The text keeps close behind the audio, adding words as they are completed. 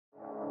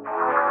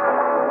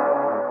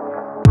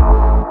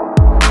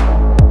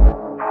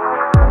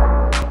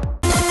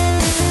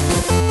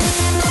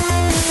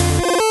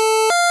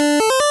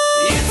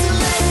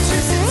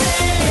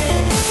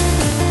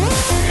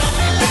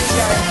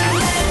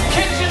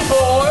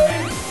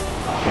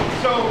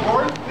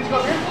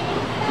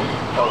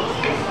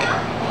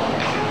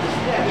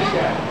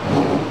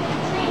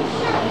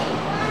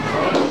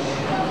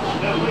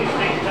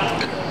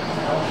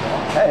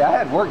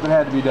work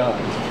that had to be done.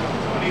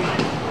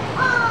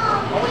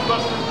 Always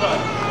busting his butt.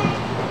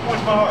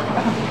 Points my heart.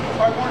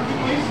 Alright, Warren, can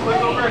you please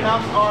look over and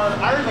announce our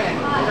Iron Man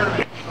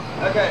tournament?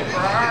 Okay, for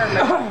our Iron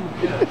Man,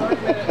 we did a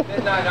 30-minute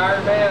midnight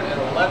Iron Man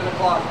at 11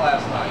 o'clock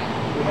last night.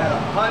 We had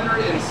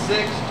 106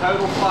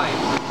 total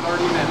fights in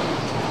 30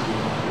 minutes.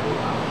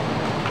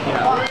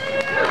 Yeah.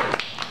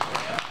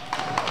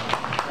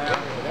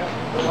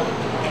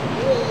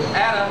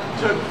 Anna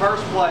took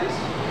first place.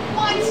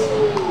 What?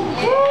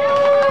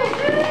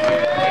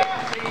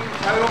 18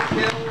 total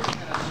kills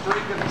and a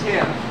streak of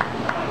 10.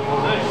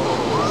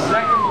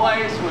 Second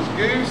place was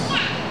Goose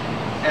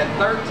at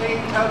 13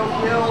 total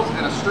kills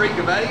and a streak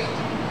of 8.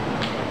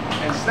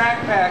 And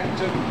Snack Pack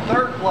took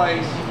third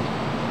place,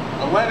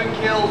 11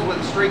 kills with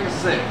a streak of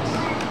 6.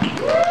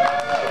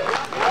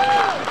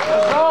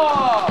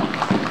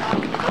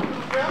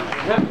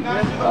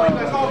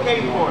 That's all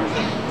Katie for us.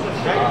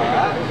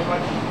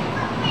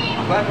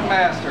 Weapon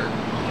Master.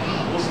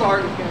 We'll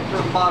start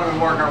from the bottom and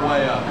work our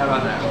way up. How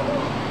about that?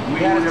 We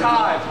had a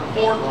tie for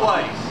fourth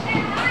place.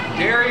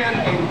 Darian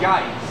and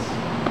Geitz.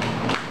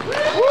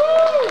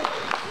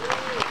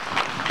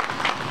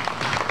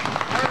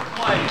 Third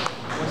place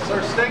was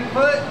Sir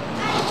Stinkfoot.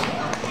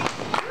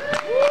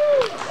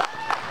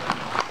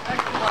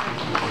 Second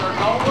place was Sir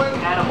Goldwyn.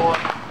 Attaboy.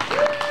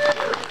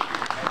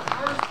 And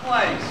first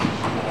place,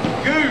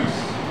 Goose.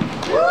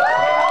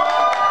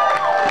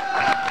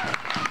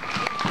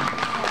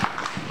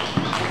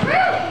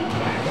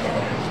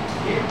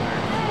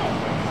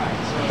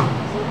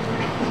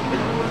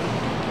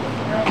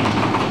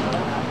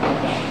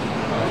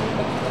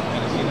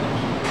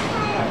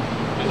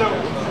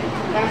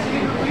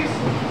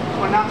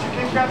 Announce your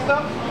Kingcraft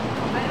stuff?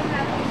 I don't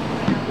have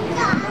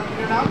Can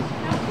you announce?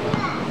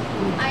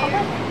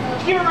 Iron.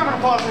 Give her a round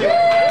of applause anyway.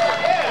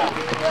 Yeah!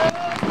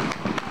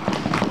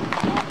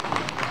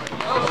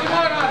 Oh, she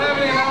might not have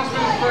any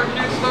announcements for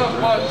kid stuff,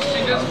 but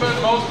she did spend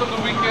most of the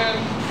weekend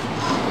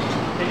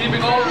keeping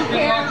all the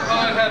kids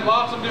occupied, had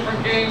lots of different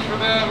games for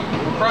them,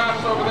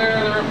 crafts over there,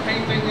 they were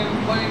painting and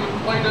playing with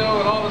Play-Doh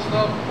and all this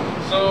stuff.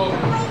 So,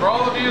 for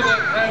all of you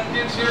that have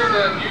kids here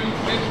that you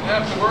didn't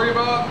have to worry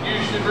about, you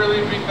should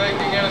really be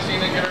thanking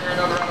Anacina and giving her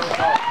another round of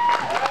applause.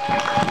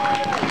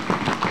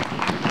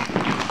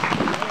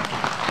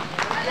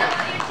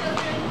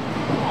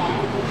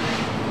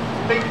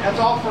 I think that's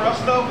all for us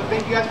though, but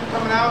thank you guys for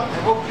coming out. I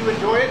hope you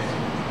enjoy it.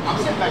 I'm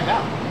sitting back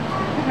down.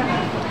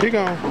 Keep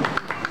going.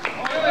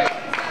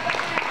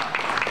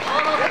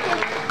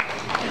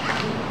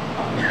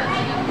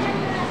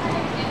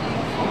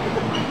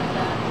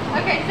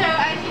 Okay, so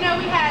as you know,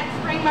 we had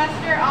Spring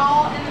Muster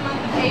all in the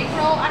month of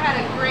April. I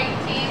had a great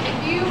team. If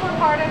you were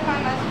part of my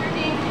muster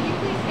team, can you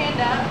please stand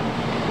up?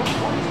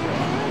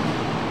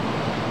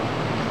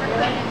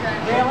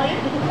 Really?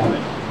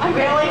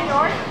 Really,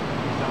 George?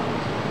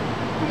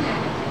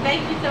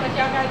 Thank you so much,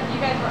 y'all guys. You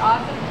guys were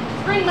awesome.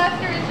 Spring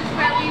Muster is just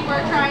where we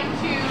were trying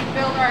to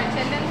build our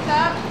attendance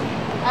up.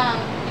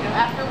 You know,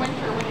 after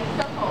winter when it's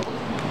so cold.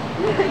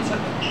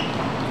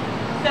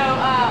 So,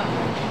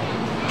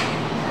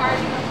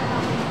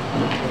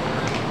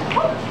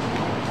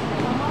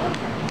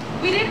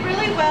 we did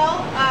really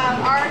well.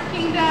 Our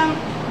kingdom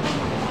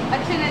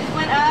attendance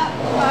went up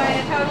by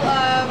a total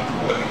of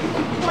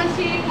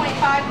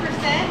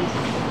 20.5%.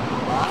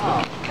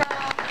 Wow.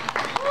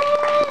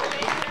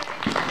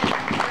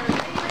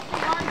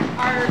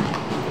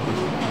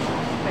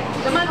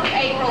 The month of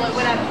April, it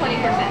went up 20%.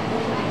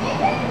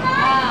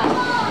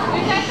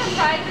 We've got some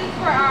prizes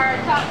for our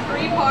top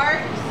 3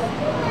 parks.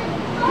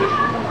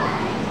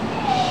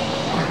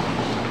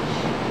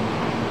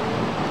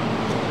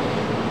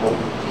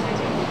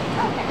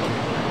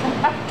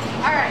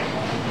 Alright.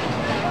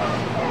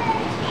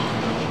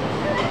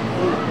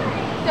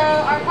 So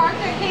our park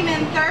that came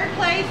in 3rd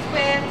place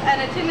with an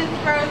attendance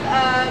growth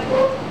of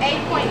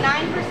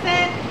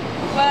 8.9%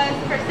 was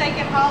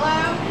Forsaken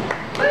Hollow.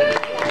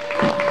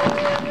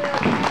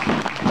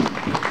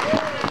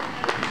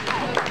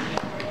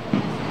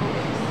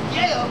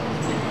 Yeah.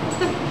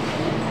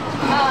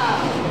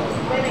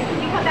 Wait a minute, can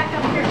you come back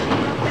up here?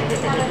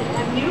 She's a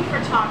new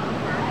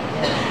photographer.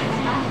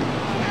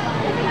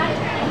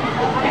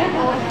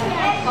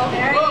 Oh,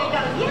 there you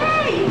go.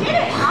 Yeah, you did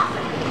it.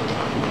 Awesome.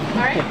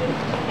 All right.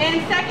 In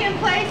 2nd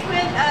place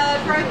with a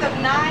growth of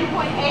 9.8%,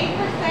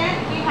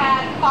 we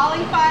had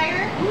Falling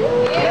Fire.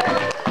 Yeah.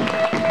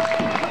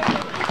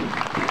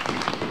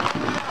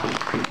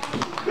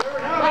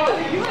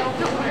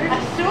 A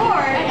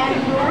sword and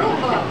rule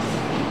books.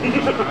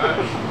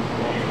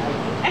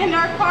 And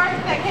our park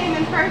that came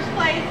in 1st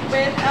place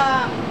with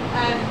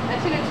an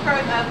attendance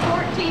growth of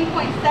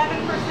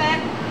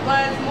 14.7%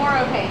 was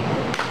Moro Haven.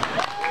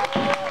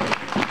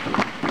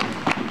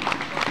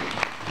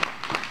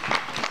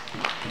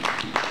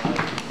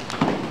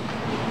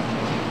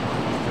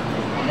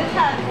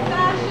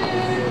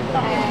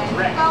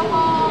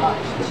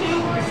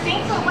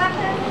 Stinkfoot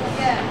weapons.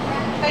 Yeah.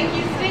 Thank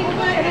you,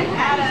 Stinkfoot and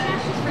Adam,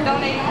 for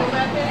donating the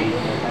weapons.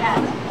 Yeah.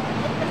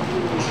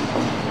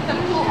 Some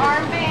cool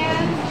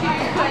armbands to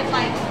put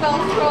like spell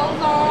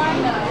scrolls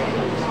on.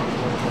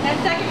 And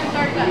second and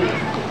third time.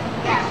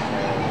 Yeah.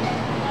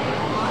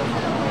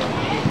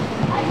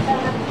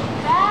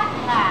 That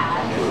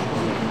has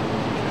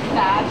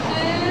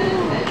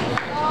sashes and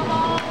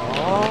snowballs.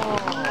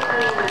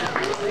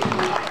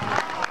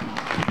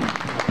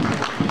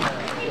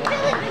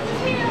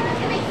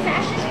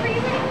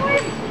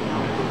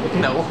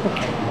 No.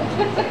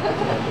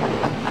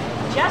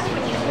 Just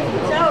when you think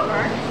it's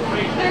over,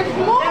 there's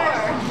more.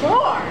 There's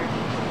more.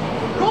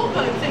 Rule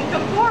books and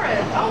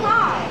Kapporas. Oh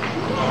my.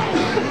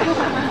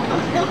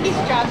 Milky's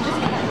job just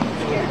got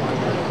here.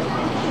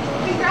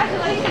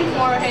 Congratulations,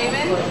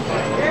 Moorhaven.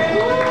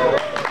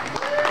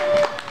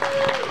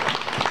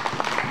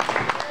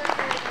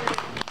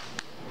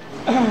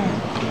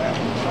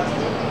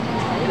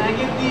 Can I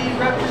get the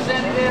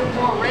representative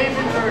for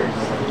Ravenhurst?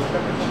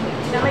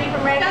 Somebody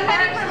from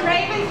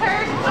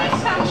Ravenhurst,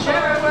 please come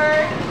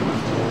forward.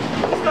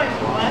 He's going,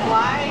 what?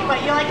 Why? What,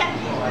 you like it?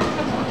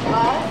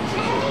 What?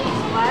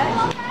 What?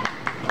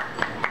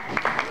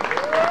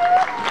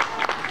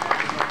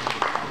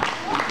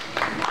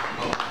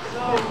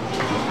 So,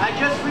 I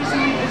just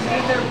recently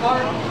visited their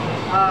park.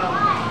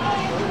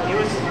 It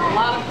was a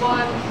lot of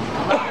fun,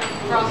 a lot of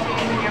cross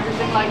gaming,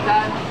 everything like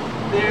that.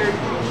 They're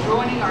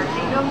joining our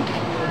kingdom,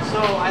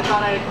 so I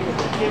thought I'd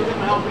give them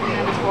a helping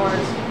hand as far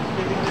as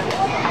giving them.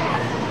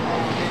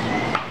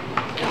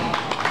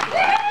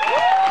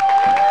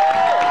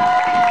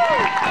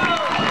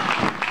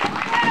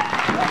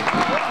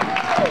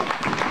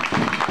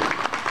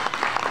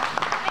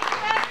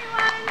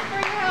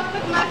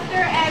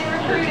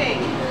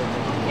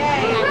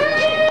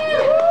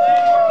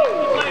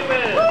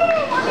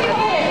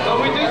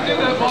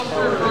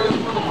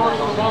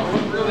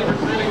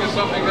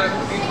 Something that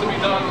needs to be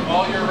done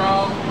all year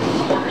round.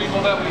 The more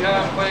people that we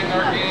have playing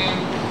our game,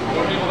 the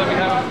more people that we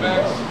have at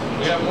events,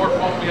 we have more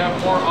fun, we have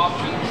more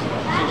options.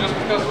 So just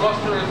because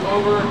muster is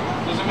over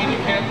doesn't mean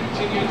you can't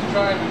continue to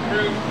try and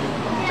recruit,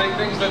 take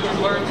things that we've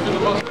learned through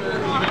the muster,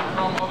 even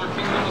from other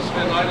kingdoms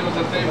and items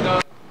that they've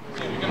done.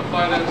 See if you can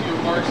apply that to your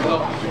parks to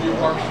help your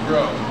parks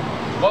grow.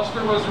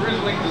 Muster was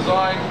originally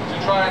designed to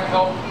try and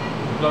help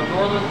the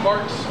northern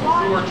parks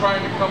who are trying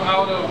to come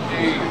out of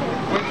a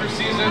winter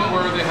season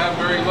where they have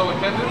very low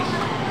attendance,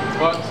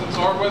 but since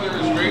our weather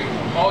is great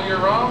all year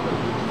round,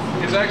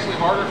 it's actually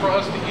harder for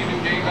us to even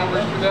gain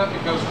numbers through that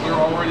because we're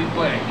already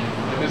playing,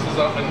 and this is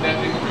a net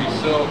increase.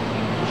 So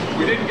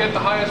we didn't get the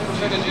highest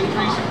percentage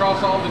increase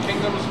across all the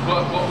kingdoms,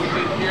 but what we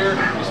did here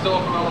is still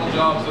a phenomenal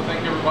job, so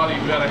thank everybody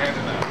who had a hand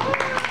in that.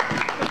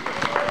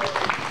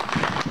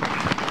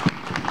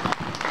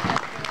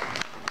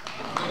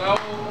 So now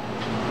we'll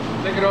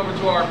take it over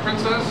to our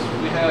princess.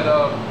 We had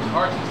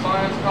arts and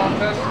science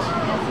contests.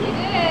 Yes, we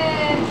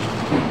did.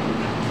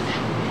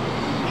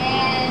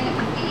 And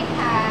we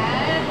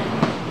had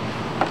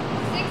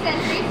 6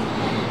 entries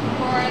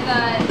for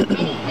the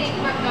anything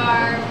from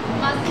our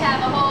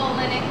must-have a hole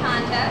in it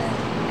contest.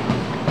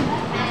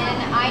 And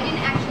I didn't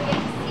actually get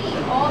to see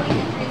all the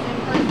entries in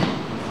person.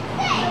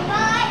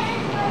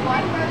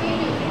 What were you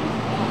doing?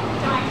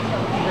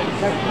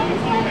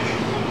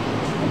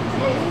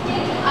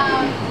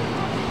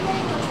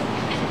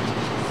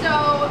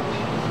 So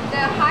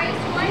the highest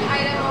scoring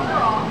item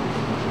overall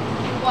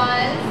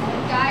was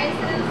Guy's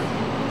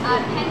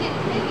pendant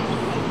piece.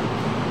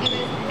 It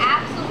was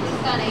absolutely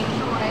stunning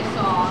from what I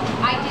saw.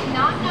 I did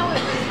not know it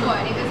was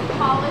wood. It was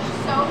polished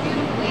so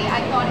beautifully.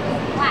 I thought it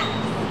was glass.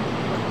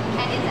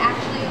 And it's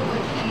actually a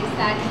wood piece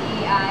that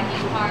he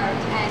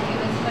carved, and it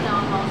was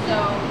phenomenal.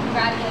 So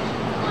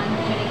congratulations on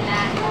winning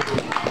that.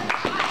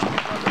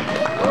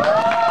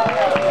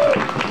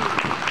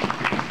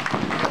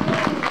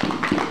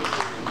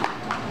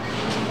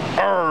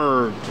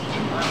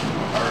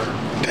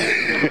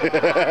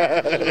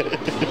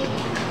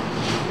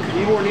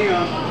 Need more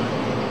neon.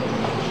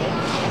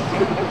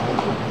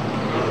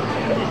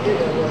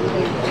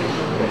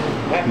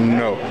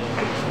 No.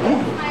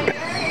 My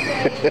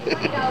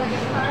 $20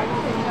 gift card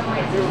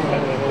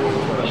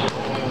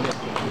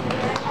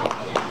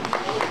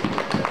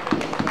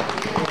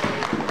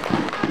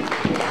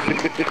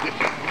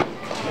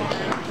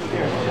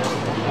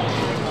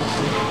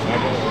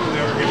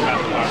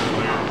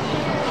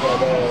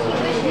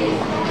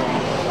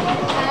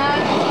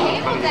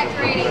table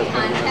decorating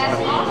contest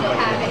also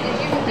happened.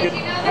 Did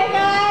you know that?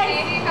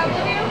 Maybe a couple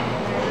of you?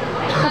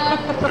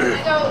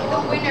 So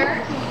the winner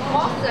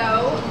also,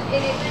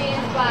 it is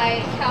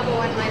by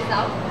Cowboy and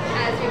myself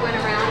as we went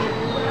around.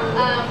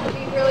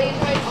 We really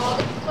enjoyed all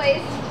the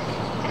displays.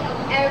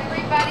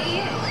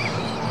 Everybody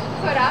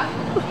put up,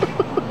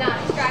 not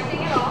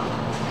distracting at all.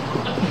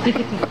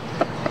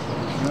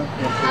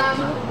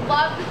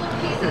 Loved the little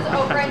pieces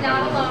over at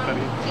Not Alone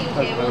team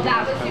table.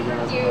 That was super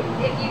cute.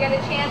 If you get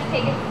a chance,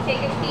 take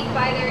a peek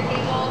by their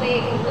table.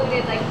 They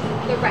included like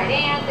the red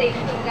ants. They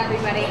included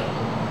everybody.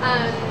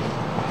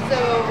 So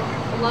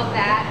love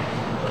that.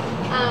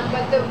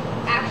 But the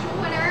actual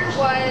winner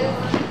was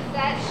a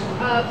set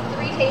of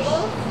 3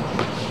 tables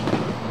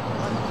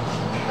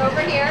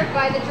over here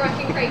by the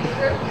Drunken Creighton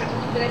group.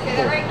 Did I say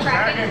that right?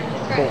 Kraken?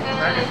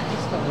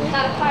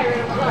 Not a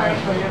pirate, I'm sorry.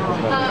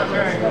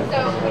 So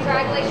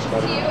congratulations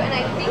to you, and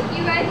I think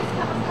you guys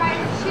have a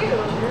prize too.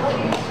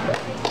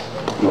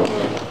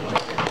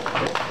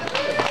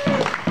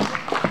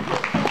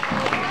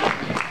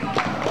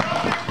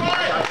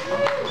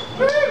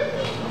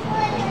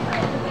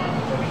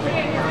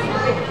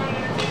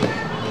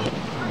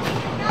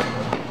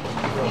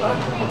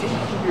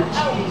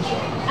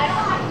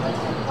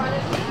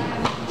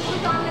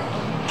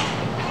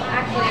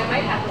 Actually, I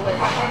might have to list.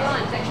 Hold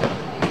on, check this.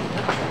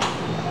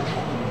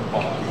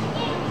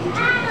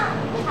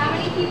 How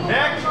many people were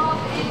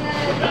involved in the...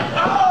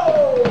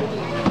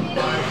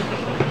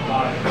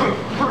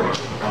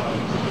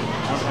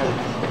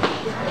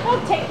 Oh,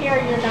 take care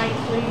of your night,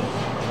 please.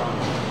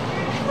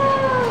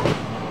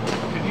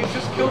 Could you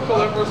just kill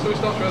Clever so he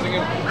stops raising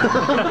him?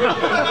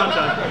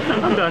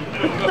 I'm done.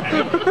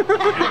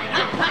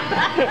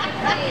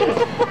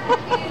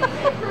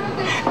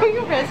 Are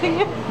you raising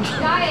him?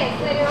 Guys,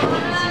 so you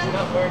want to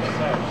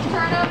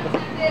turn up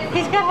this.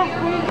 He's got a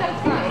phoenix.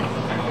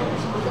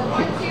 So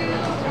 1, 2,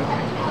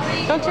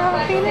 3, Don't you have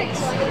a 4, 5, phoenix?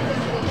 6.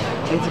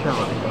 It's a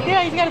color.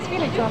 Yeah, he's got his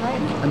phoenix on,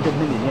 right? I'm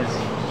Dominion, yes.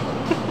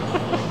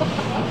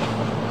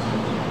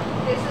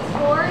 This is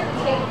for the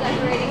table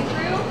decorating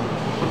crew.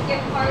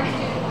 Gift cards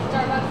to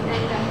Starbucks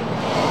and Dunkin'.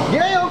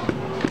 Yeah!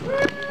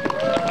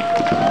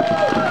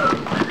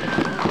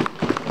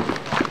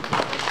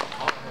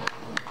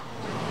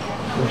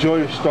 Enjoy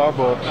your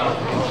Starbucks.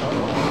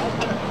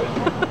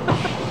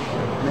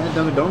 Man,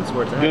 Dunkin' Donuts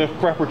worth Get a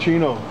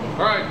Frappuccino.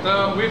 All right,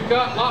 we've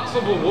got lots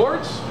of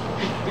awards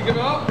to give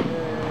out.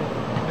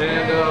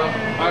 And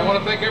I want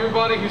to thank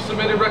everybody who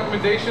submitted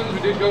recommendations. We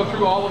did go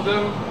through all of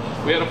them.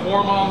 We had a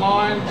form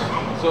online,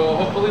 so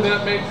hopefully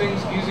that made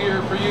things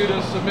easier for you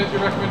to submit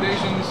your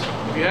recommendations.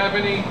 If you have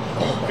any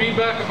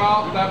feedback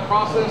about that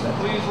process,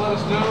 please let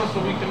us know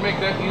so we can make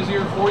that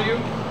easier for you.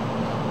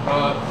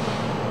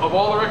 Of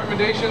all the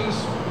recommendations,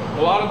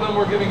 a lot of them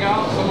we're giving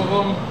out. Some of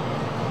them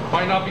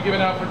might not be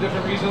given out for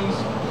different reasons.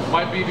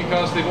 Might be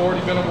because they've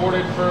already been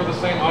awarded for the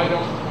same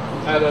item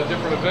at a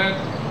different event.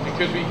 It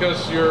could be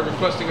because you're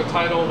requesting a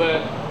title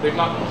that they've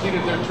not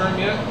completed their term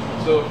yet.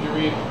 So if you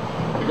read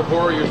the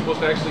Gabora, you're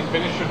supposed to actually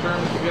finish your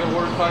term to get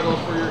awarded titles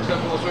for your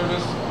exceptional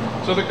service.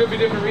 So there could be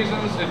different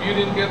reasons. If you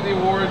didn't get the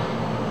award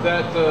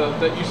that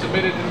you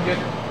submitted didn't get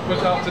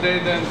put out today,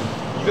 then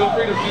feel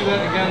free to do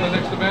that again the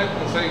next event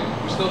and say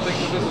we still think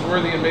that this is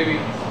worthy and maybe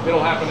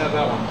it'll happen at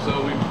that one.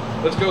 So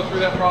let's go through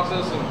that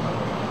process and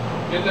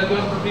get that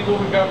done for people.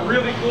 We've got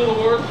really cool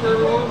awards for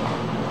everyone.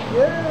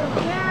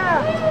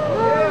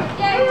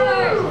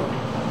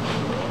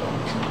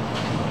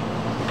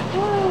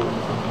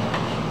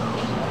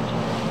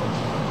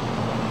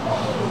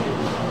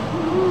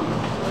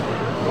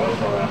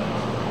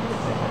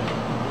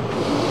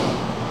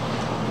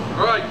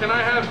 All right, can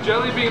I have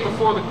Jelly Bean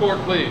before the court,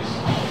 please?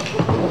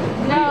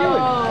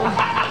 No.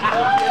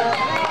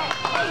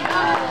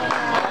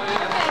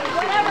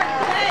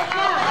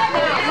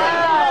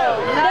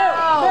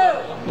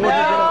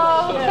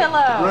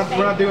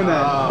 We're not doing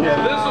that.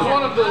 Yeah. This is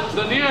one of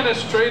the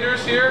Neonist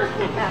traders here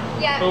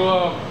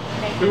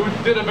who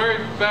did a very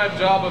bad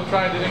job of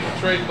trying to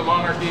infiltrate the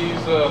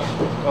monarchy's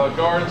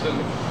guards,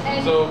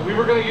 and so we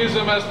were going to use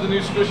him as the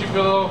new squishy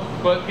pillow,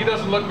 but he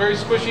doesn't look very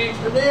squishy.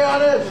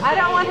 I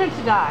don't want him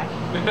to die.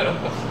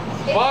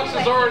 Fox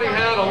has already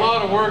had a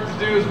lot of work to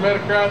do as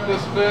Metacraft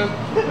this event,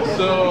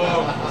 so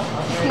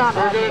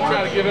we're going to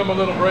try to give him a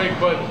little break,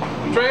 but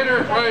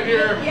Trader right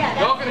here,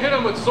 y'all can hit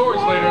him with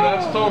swords later,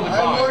 that's totally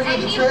fine.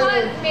 And he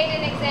was made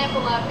an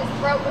example of. His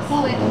throat was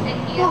slit and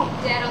he is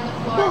dead on the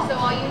floor, so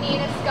all you need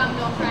is scum,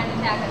 don't try and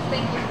attack us.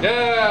 Thank you.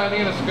 Yeah, I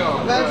need a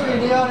scum. Let's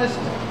be honest.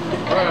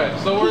 Alright,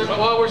 so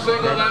while we're saying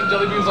all that,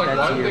 Jelly Bean's like,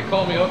 why did they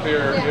call me up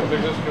here if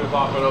they're just going to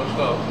talk about other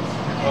stuff?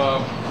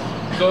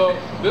 So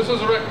this is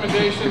a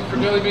recommendation for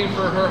Jelly Bean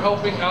for her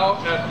helping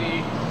out at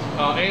the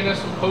ANS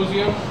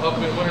Symposium up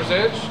in Winter's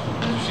Edge.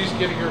 She's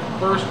getting her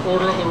first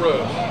Order of the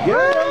Rose.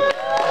 Yeah.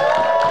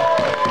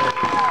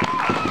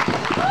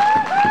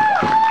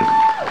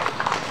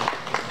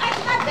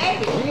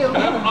 Can I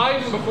have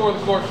Aiden before the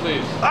court,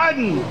 please?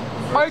 Aiden!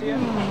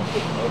 Aiden!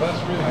 Oh,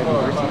 that's really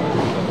hard.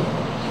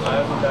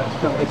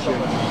 No, Ed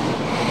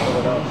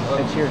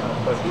Sheeran.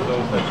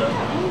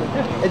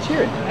 Ed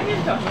Sheeran.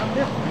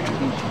 Yeah.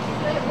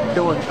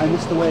 Don't worry, I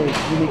miss the way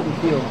you make me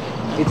feel.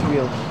 It's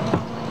real.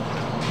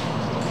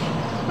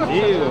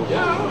 Ew.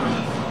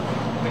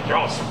 Yeah. Think you're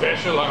all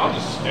special. Like, I'll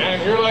just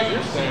stand here like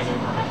you're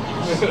standing.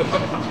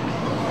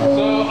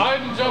 So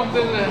Aiden jumped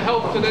in to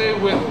help today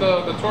with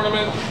the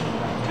tournament.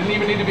 Didn't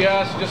even need to be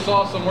asked. He just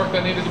saw some work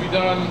that needed to be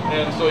done,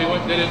 and so he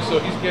went and did it. So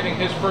he's getting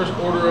his first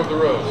Order of the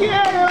Rose.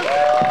 Yeah!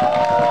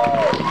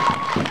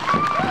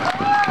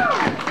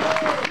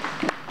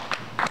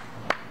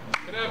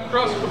 Can I have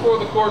Crusk before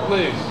the court,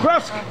 please?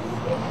 Crusk!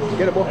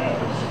 Get it, boy.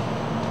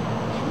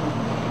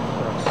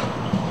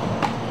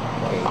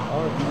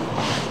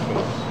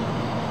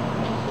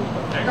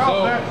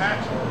 So,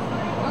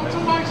 that's a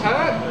nice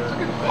hat. It's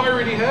like a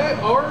piratey hat,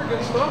 art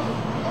and stuff.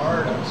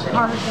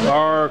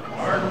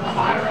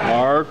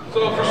 Arg.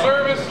 So for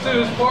service to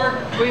his park,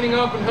 cleaning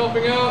up and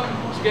helping out,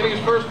 he's getting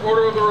his first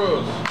Order of the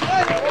Rose.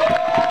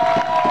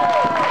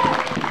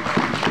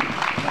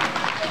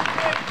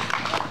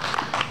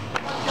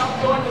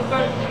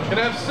 Can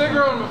I have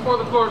Sigrun before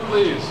the court,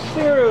 please?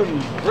 Serum.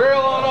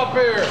 Rail on up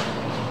here.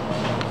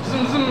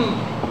 Zoom, zoom.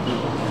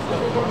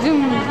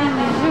 Zoom, zoom,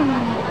 zoom.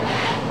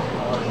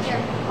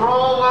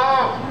 Roll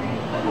out.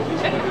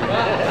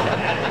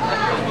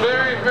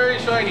 Very, very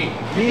shiny.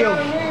 Meal.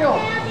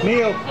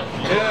 Meal.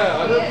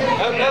 Yeah,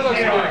 that looks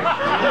good.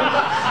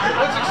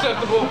 That's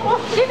acceptable.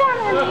 She's on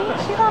her knee.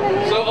 She's on her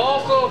knee. So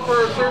also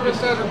for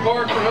service at her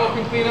park for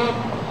helping clean up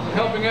and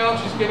helping out,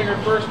 she's getting her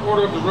first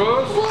Order of the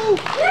Rose.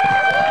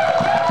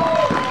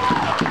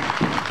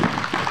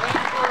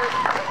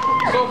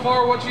 So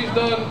far what she's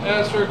done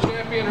as her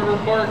champion at her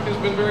park has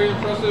been very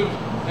impressive,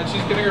 and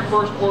she's getting her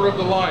first Order of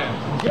the Lion.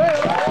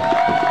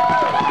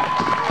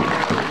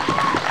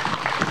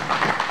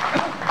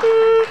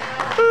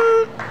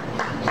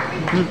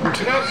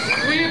 Can I have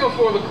Squee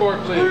before the court,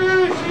 please?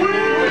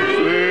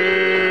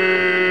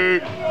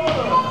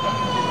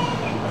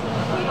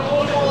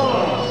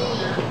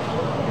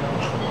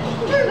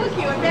 Look,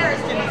 you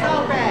embarrassed him. It's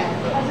all red.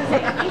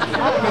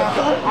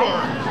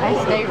 I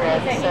stay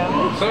red, so.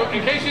 So,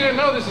 in case you didn't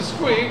know, this is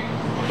Squee.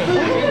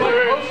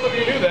 Most of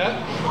you knew that.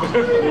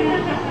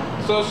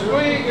 So,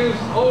 Squee is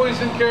always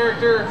in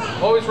character,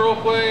 always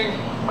role-playing,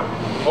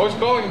 always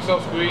calling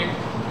himself Squee,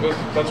 because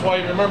that's why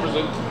he remembers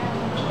it.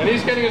 And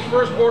he's getting his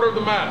first Order of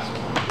the Mask.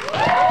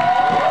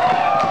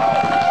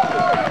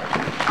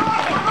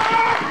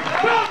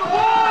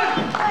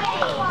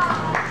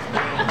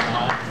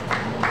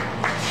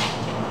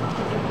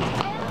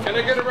 Can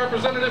I get a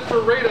representative for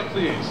Rada,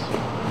 please?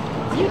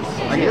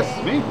 I guess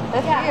it's me.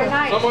 That's weird.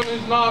 Nice. Someone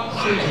who's not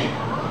Susie.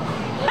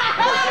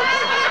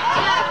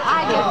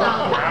 I get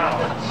them.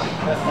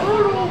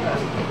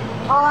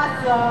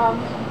 Awesome.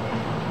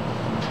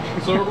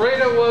 So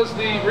Rada was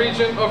the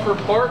regent of her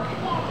park.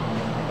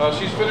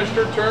 She's finished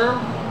her term,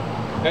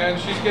 and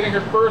she's getting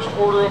her first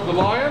Order of the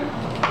Lion.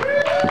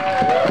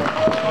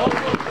 Also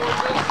for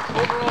this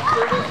overall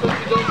service that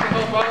she does to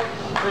help out,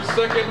 her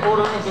second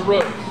Order of the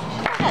Rose.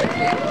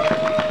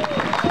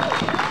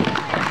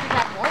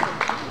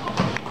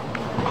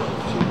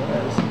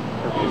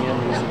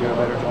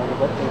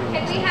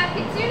 Can we have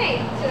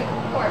Kitsune to the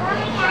court?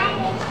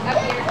 Up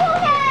here.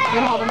 You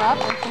gonna hold them up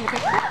and send a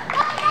picture?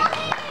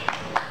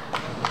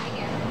 Right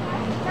here.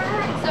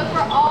 So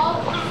for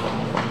all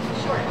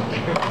short.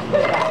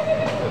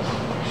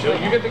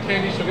 You get the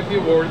candy, she'll get the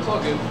award, it's all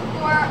good.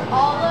 For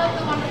all of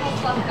the wonderful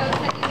fluff coats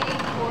that you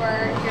made for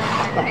your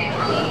entire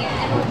family,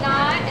 and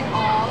not in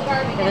all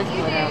garbage that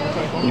you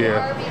do, you Yeah.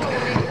 are being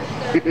awarded your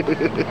third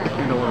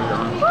You know what I'm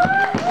doing.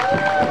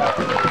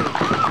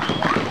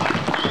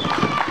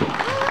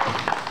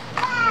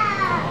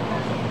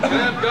 Can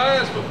I have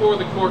Gaius before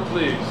the court,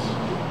 please?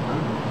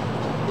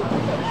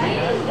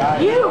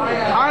 You.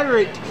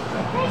 Pirate.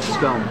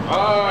 Scum.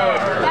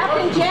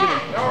 Captain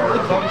Jack.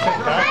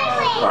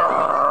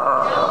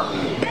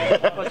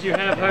 But you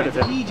have heard of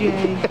it. DJ.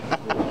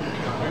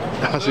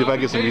 I'll see if I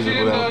get some music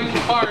for that. He's a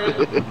pirate.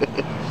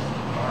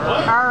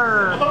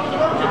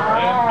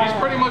 And he's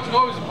pretty much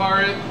always a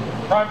pirate.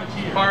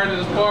 Privateer. Pirate at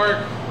his park,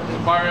 he's a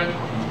pirate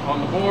on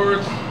the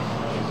boards,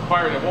 he's a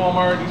pirate at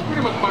Walmart, he's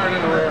pretty much a pirate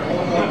everywhere.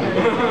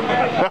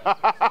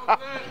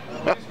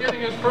 So he's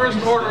getting his first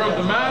Order of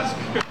the Mask.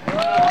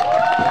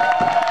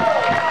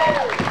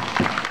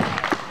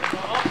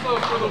 Also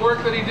for the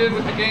work that he did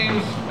with the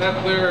games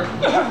at their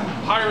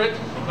pirate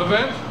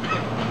event,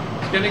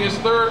 he's getting his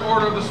third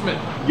Order of the Smith.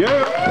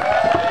 Yeah.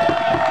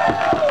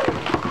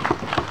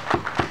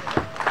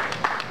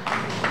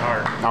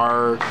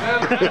 Arr.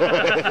 And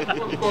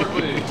court,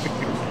 please.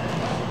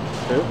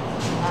 I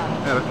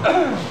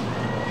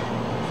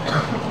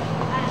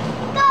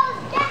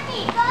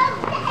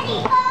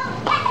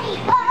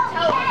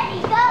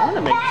want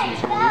to make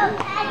t-shirts.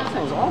 That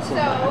sounds awesome.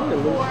 So,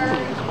 for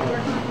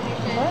your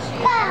contribution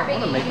to carving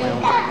a new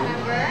park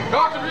member.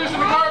 Contribution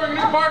to carving a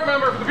new park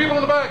member for the people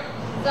in the back.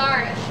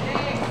 Sorry.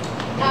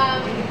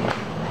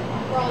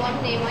 Roll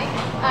up namely.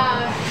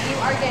 You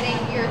are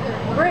getting your third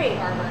order of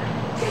carver.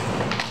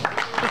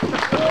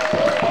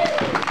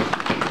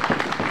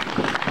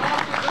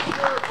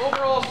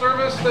 Overall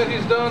service that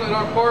he's done at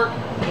our park,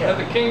 at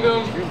the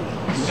Kingdom,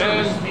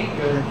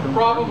 and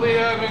probably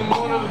having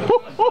one of the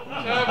best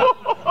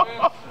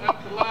events at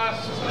the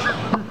last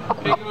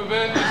Kingdom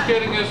event. He's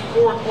getting his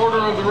fourth Order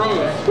of the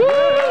Rose.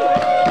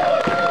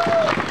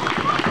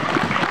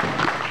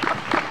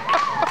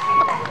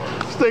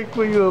 Steak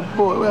for you,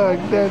 boy.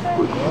 Like that.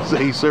 So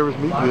he serviced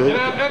me good. Can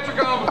I have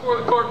Etrigon before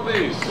the court,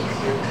 please?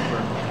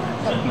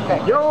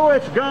 Yo,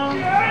 it's gone.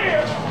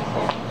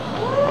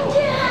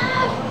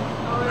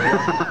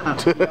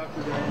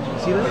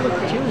 See, that's what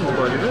the children's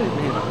party really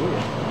made it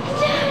weird.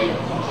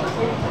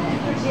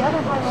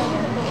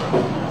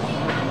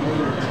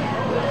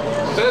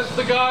 Says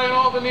the guy in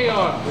all the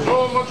neon.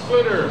 So much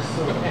glitter.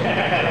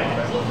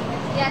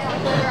 Yes, the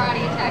glitter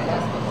already attacked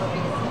us before we.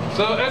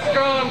 So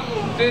Etrigon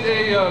did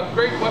a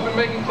great weapon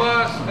making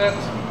class at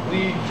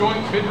the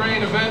joint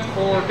MidReign event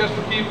for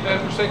Kestrel Keep and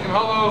Forsaken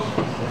Hollow.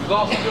 He's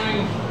also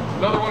doing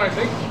another one, I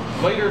think,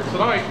 later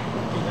tonight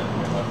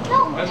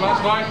and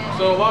last night.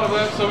 So a lot of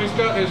that. So he's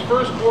got his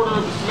first order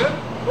of the Smith.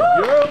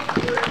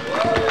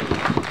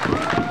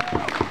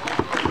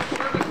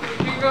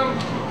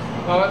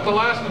 At the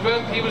last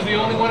event, he was the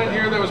only one in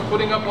here that was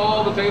putting up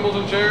all the tables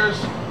and chairs.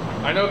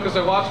 I know because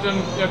I watched him,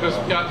 because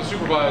he got to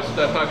supervise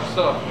that type of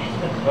stuff.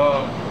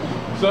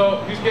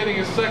 So he's getting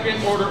his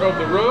second order of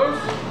the Rose.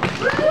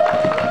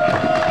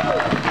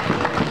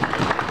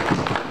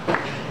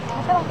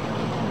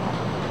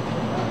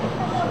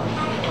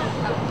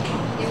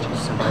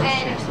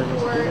 And for the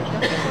sword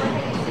that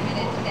you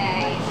submitted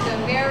today, so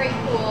very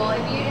cool.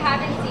 If you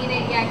haven't seen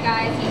it yet,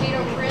 guys, he made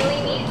a really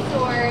neat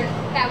sword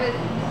that was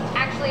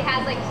actually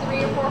has like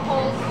 3 or 4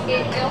 holes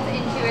built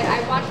into it.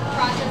 I watched the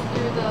process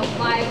through the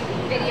live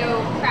video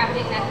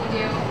crafting that we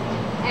do,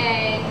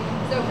 and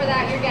so for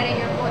that you're getting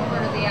your 4th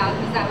word of the out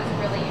because that was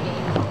really unique.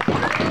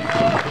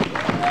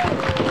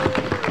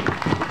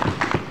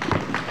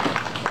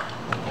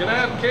 Can I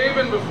have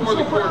Caven before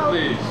the court,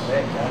 please?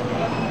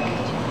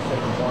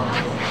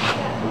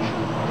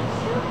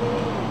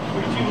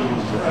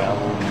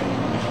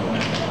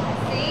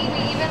 See,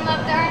 we even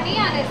loved our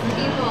neonist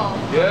people.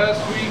 Yes,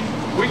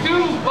 we do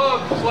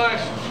love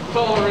 /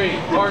 tolerate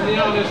our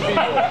neonist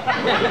people.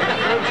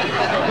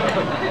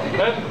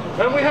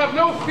 and we have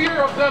no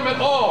fear of them at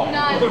all.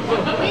 None.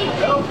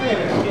 No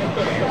fear.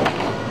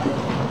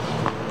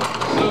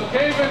 So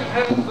Caven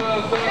has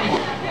done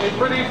a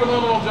pretty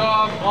phenomenal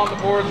job on the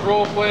boards,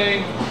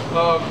 role-playing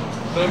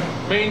the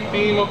main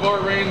theme of our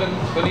reign, the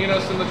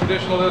neonists and the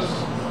traditionalists.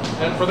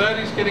 And for that,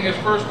 he's getting his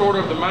first order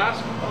of the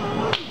mask.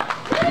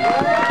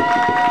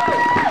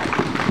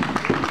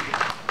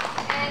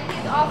 And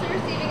he's also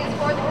receiving his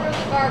 4th order of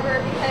the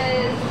garber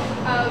because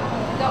of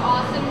the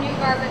awesome new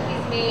garb that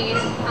he's made,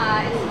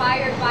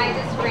 inspired by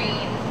this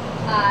reign,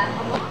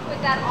 along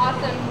with that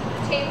awesome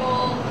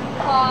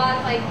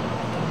tablecloth. Like,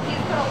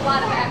 he's put a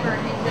lot of effort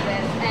into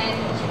this, and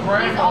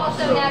he's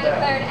also now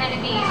declared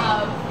enemy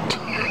of.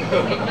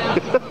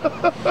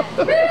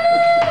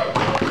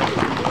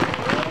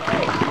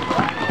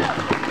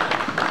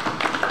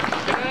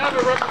 A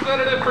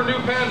representative for New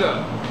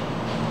Panda.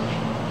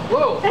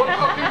 Whoa, what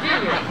how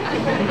convenient.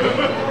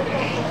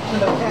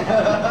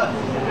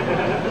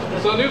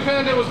 So New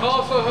Panda was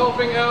also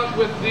helping out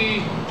with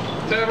the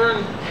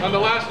tavern on the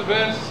last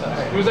event.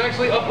 He was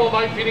actually up all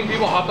night feeding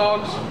people hot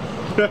dogs.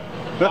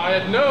 If I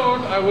had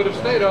known, I would have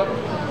stayed up.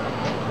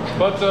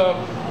 But,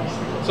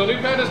 so New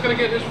Panda is going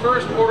to get his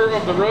first order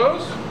of the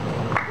Rose.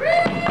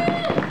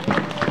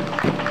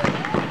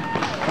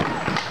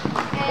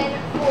 And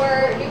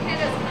for New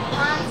Panda's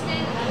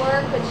constant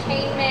work with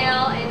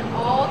chainmail and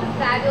all the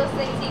fabulous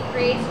things he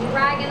creates,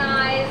 Dragon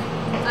Eyes.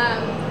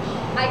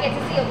 I get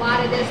to see a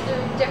lot of this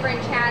through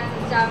different chats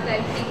and stuff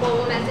that people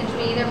will message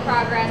me their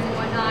progress and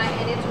whatnot,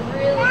 and it's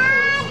really cool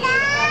to see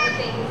all the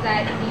things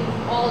that you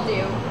all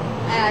do.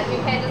 New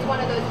Panda's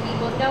one of those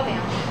people. No, ma'am.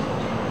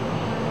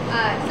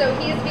 So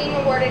he is being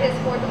awarded his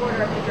 4th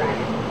order of the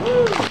dragon.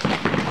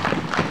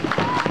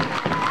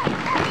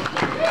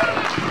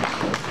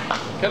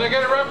 Can I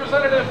get a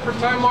representative for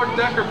Time Lord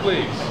Decker,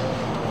 please?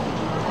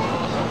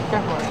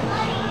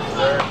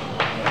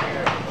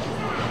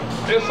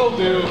 This'll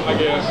do, I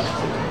guess.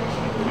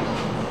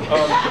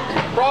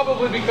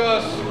 Probably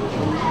because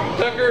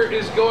Decker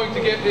is going to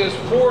get his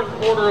 4th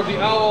order of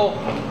the owl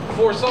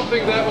for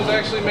something that was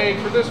actually made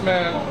for this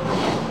man.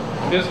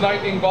 His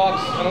Nightwing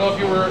box. I don't know if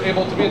you were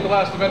able to be at the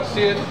last event to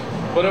see it,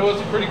 but it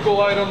was a pretty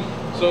cool item.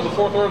 So the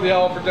 4th order of the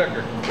owl for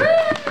Decker.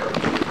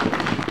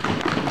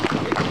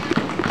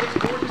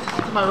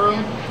 My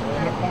room.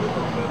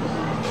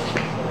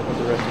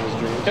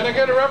 Can I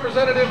get a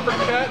representative for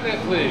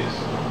Catnip, please?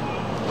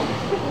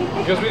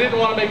 Because we didn't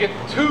want to make it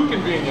too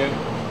convenient.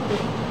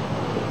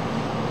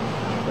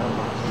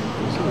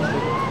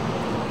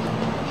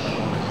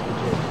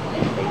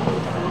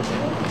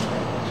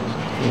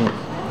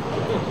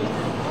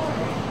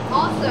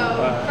 Also,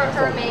 for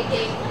her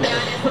making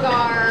Neonist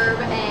garb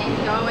and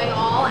going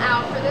all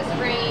out for this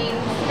reign,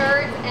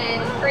 skirts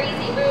and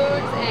crazy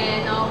boots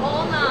and a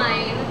whole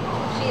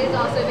 9, she is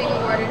also being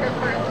awarded her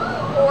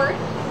 4th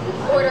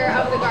order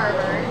of the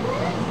garber.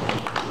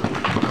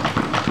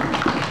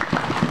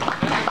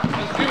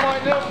 As you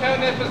might know,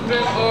 Catnip has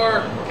been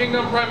our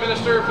Kingdom Prime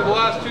Minister for the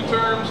last 2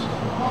 terms.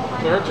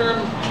 So her term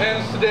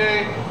ends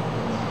today,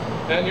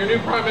 and your new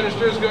Prime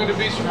Minister is going to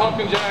be Sir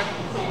Pumpkin Jack.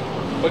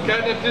 But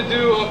Catnip did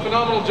do a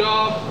phenomenal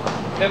job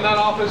in that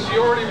office. She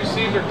already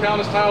received her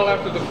Countess title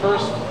after the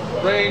first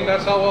reign.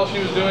 That's how well she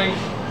was doing.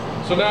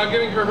 So now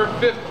giving her her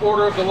 5th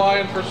Order of the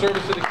Lion for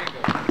service to the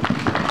Kingdom.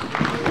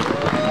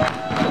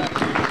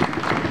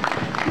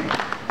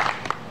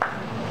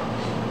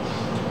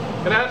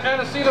 Can I have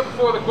Anacita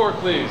before the court,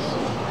 please?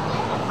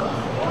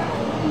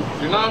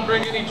 Do not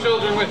bring any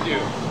children with you.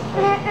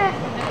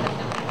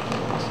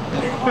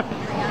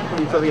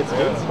 Until he gets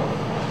good.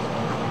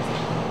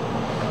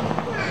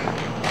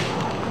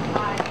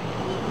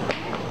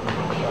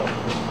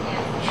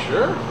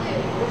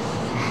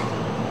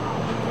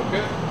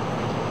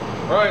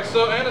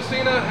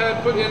 Cena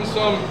had put in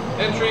some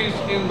entries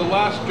in the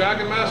last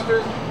Dragon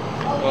Master.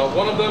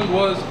 One of them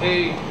was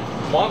a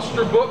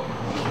monster book,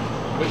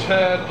 which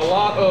had a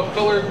lot of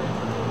colored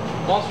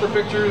monster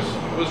pictures.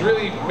 It was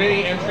really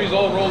many entries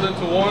all rolled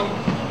into one.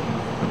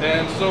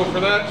 And so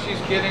for that,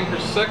 she's getting her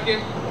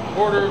second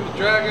Order of the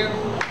Dragon.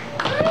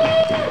 And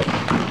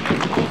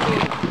also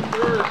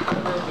third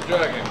Order of the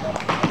Dragon.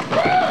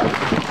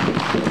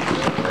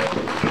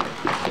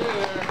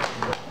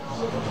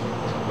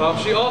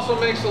 She also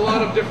makes a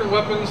lot of different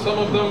weapons. Some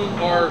of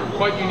them are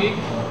quite unique.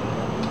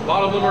 A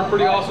lot of them are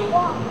pretty awesome.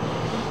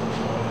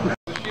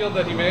 The shield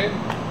that he made.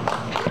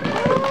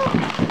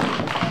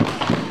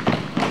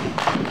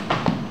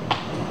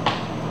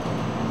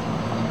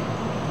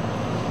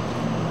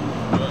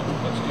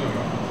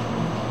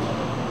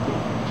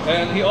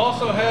 And he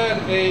also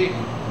had a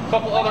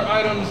couple other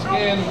items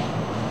in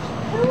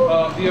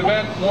the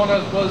event. One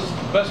was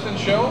Best in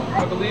Show,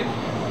 I believe.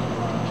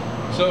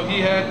 So he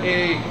had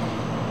a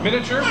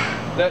miniature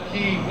that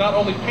he not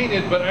only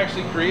painted but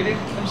actually created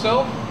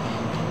himself.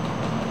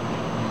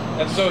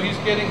 And so he's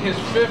getting his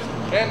 5th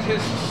and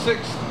his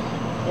 6th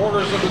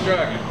Orders of the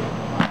Dragon.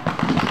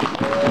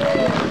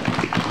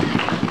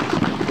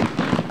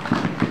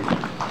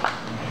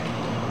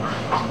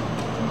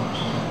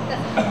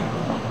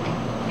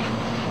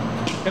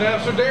 Can I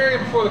have Sir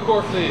Darian before the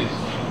court, please?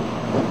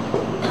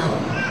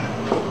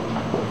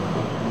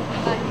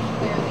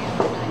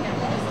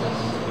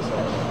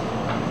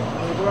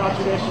 We're all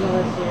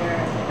traditionalists here.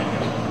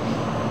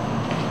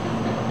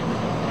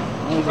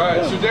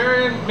 Alright, so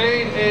Darian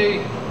made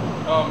a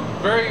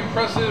very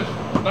impressive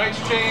knight's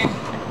chain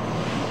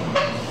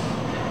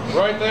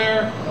right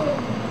there.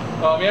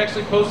 He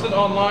actually posted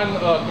online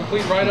a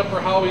complete write-up for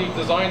how he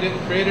designed it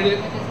and created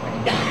it,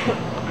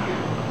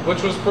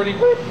 which was pretty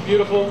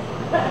beautiful.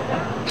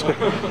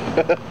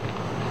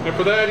 And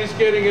for that, he's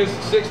getting his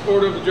 6th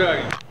Order of the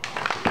Dragon.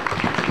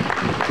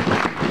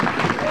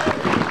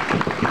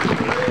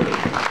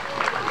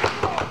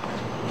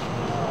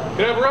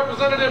 Can I have a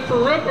representative for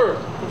Ripper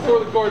before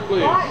the court,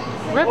 please?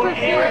 Ripper?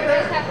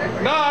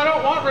 No, I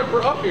don't want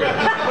Ripper up here.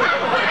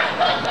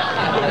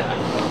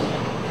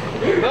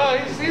 No,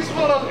 he's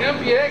one of those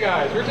MPA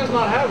guys. We're just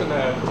not having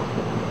that.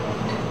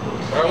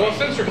 All right, well,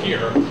 since you're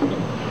here,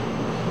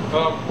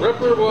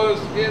 Ripper was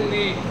in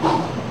the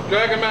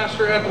Dragon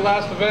Master at the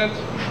last event,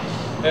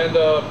 and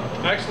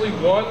actually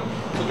won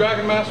the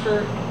Dragon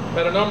Master,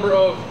 had a number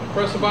of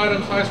impressive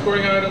items, high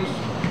scoring items,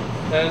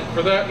 and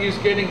for that he's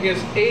getting his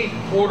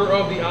 8th Order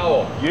of the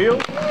Owl.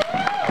 Yield.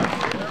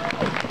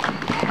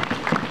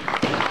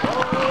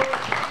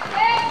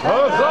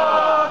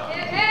 Huzzah!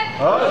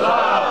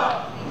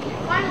 Huzzah!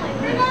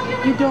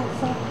 You don't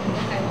suck.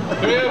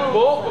 Can we have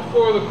Bolt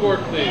before the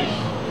court, please?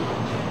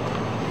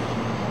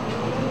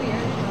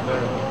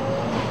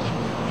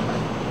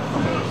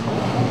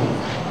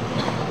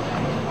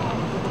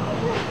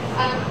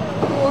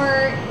 For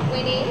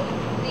winning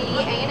the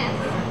ANS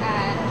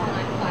at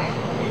Online Fire.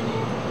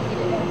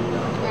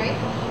 Right?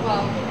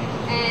 Well,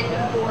 and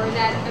for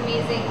that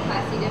amazing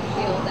classy diff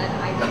shield that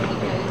I didn't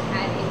even know you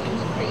had in you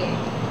to create.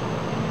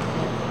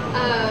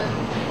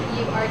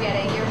 You are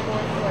getting your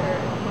 4th Order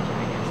of the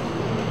Dragon.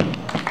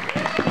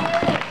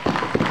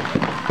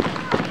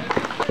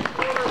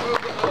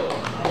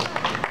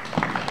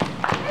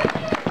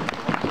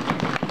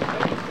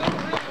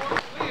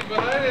 But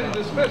I didn't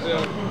dismiss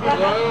him, so I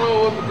don't know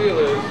what the deal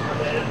is.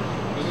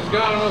 Because he's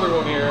got another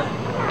one here.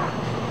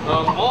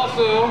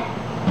 Also,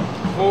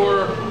 for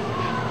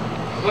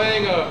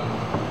playing a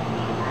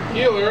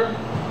healer,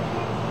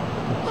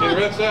 see the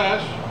red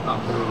sash.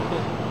 Really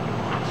well.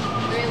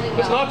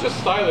 It's not just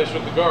stylish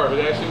with the garb, it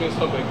actually means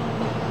something.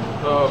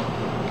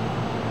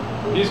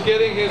 He's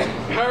getting his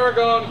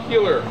Paragon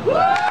Healer.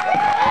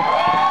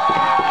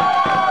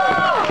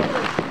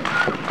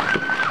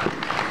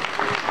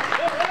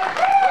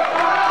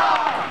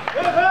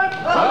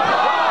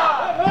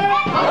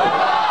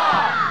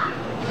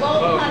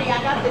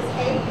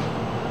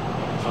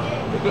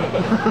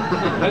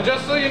 And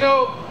just so you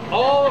know,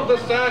 all of the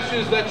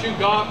sashes that you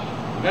got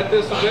at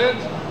this event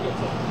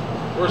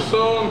were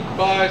sewn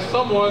by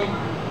someone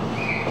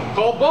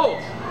called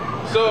Bolt.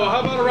 So how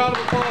about a round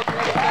of applause for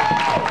that?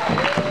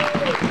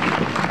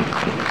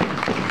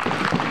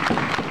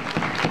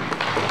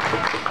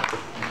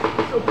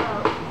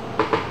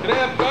 Can I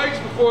have Geitz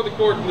before the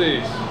court,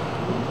 please?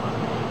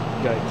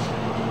 Geitz.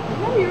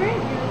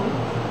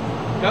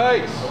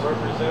 Geitz. A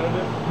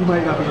representative? You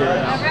might not be here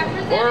right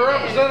now. Or a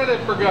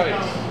representative for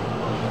Geitz.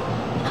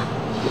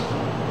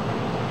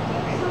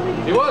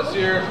 He was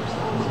here.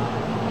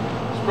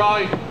 He's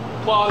probably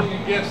plotting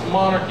against the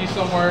monarchy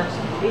somewhere.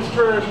 His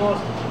church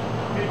wants.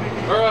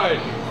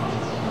 Alright.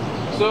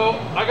 So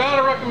I got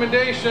a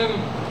recommendation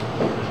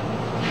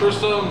for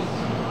some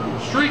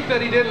streak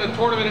that he did in the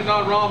tournament at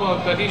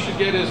Non-Rama that he should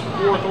get his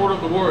 4th Order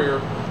of the Warrior.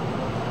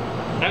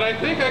 And I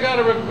think I got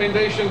a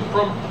recommendation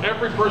from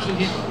every person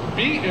he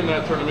beat in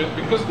that tournament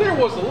because there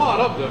was a lot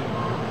of them.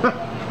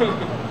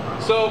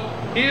 So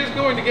he is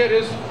going to get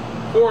his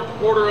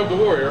 4th Order of the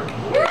Warrior.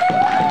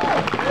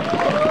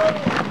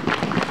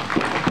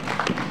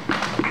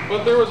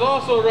 But there was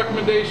also a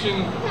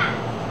recommendation,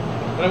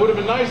 and it would have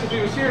been nice if he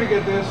was here to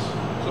get this,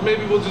 so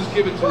maybe we'll just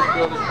give it to his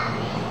brother.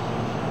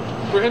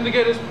 For him to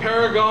get his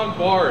Paragon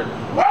Bard.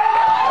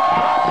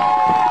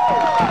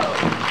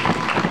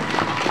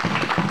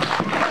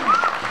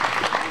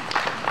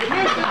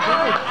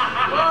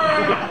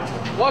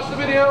 Watch the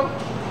video.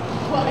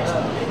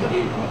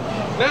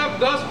 Snap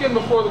Duskin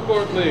before the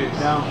court, please.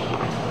 No.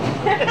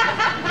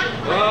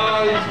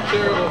 Oh, he's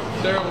terrible.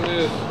 Terrible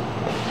news.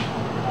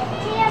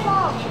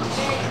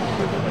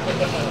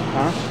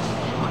 Huh?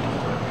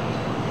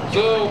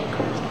 So,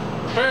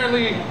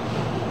 apparently,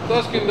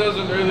 Duskin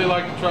doesn't really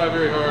like to try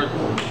very hard.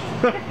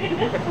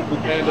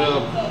 And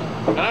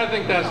I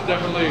think that's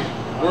definitely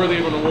worthy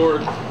of an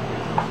award.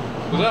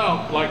 Because I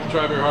don't like to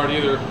try very hard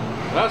either.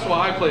 That's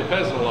why I play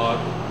Peasant a lot.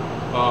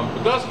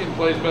 But Duskin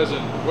plays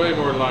Peasant way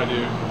more than I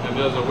do and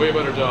does a way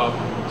better job.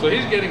 So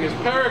he's getting his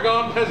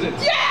Paragon Peasant.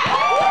 Yeah!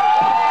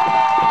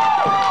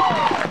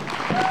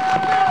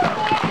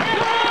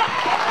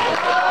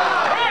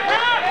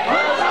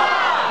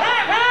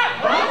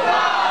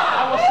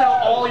 I will sell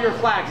all your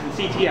flags in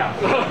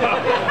CTF.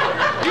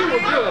 You were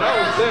good, I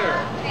was there.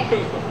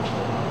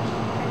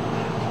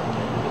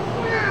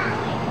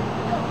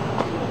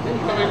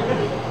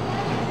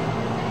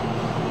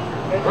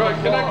 Alright,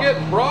 can I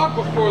get Brock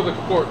before the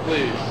court,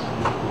 please?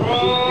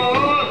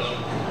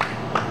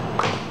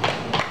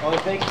 Oh,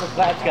 thanks for the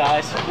claps,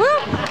 guys.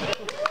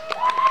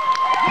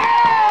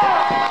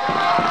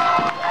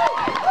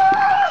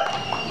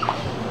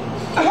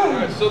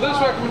 Alright, so this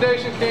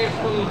recommendation came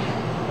from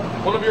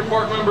one of your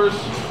park members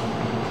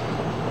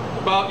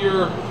about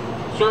your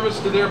service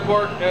to their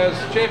park as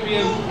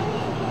champion.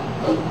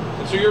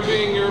 And so you're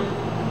being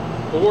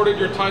awarded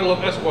your title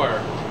of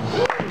Esquire.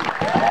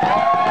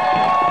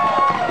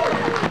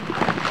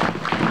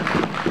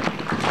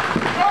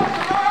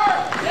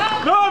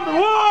 Number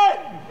one!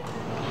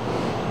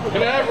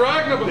 Can I have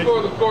Ragnar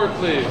before the court,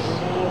 please?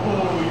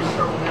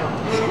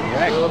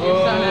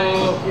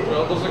 Oh,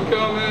 troubles are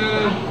coming.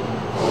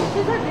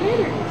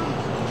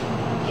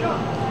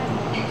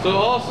 So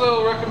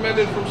also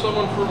recommended from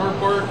someone from her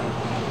park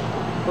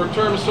for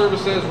term of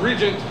service as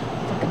Regent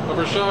of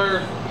her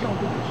Shire.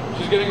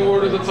 She's getting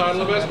awarded the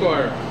title of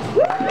Esquire.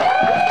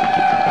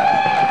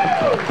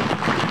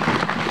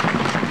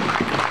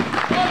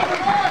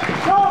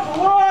 Number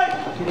one!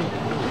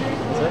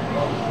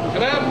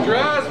 Can I have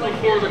Draz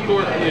before the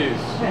court,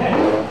 please?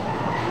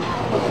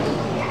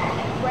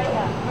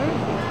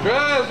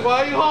 Draz, why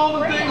are you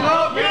holding things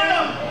up,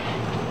 man?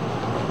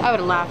 I would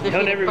have laughed if you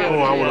I'd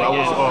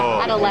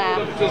have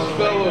laughed. Just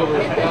fell over.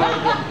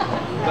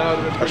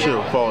 I should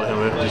have followed him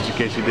just in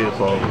case he did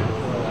fall.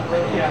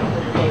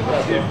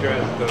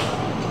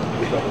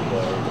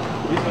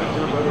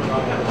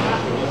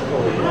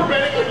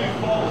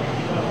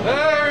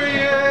 There he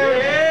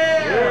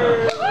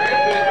is!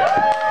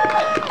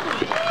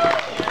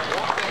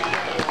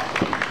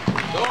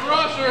 Don't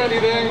rush or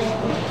anything.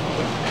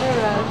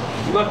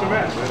 Left a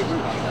match.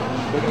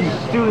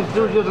 Do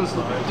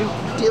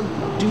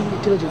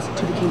diligence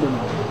to the kingdom.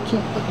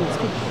 Can't fucking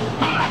speak.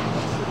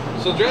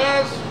 So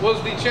Draz was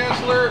the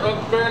Chancellor of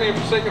the Barony of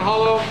Forsaken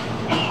Hollow,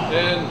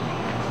 and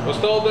was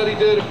told that he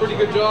did a pretty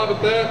good job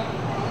at that,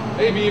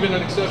 maybe even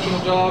an exceptional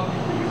job.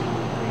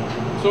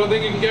 So I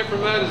think you can get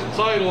from that is the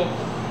title.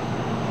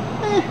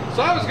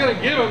 So I was going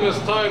to give him this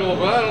title,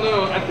 but I don't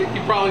know. I think he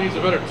probably needs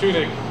a better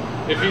tunic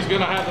if he's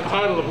going to have the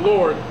title of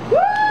Lord.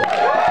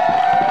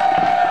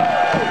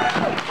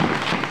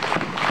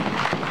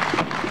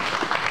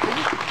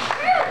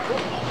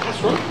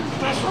 That's right.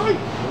 That's right.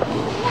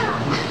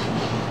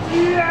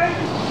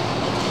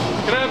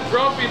 Can I have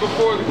Grumpy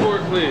before the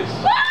court, please?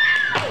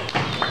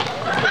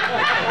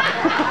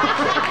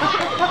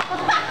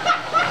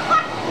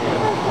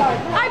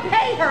 I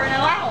pay her an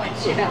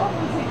allowance, you know.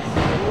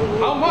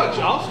 How much?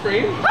 I'll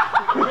scream.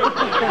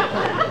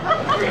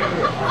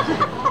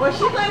 Well,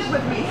 she lives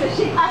with me, so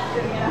she has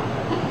to, you know.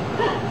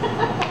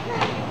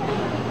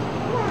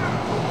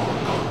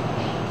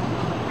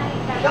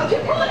 Don't you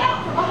pull it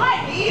out from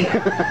behind me either.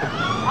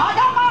 I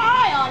got my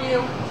eye on you.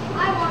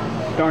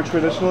 Darn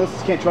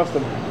traditionalists, can't trust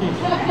them.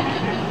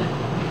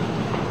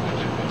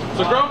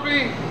 So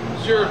Grumpy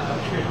is your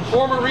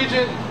former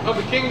regent of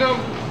the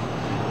kingdom,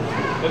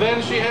 and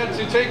then she had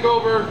to take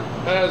over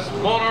as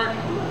monarch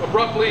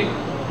abruptly,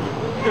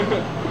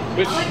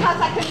 which, Only because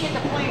I couldn't get the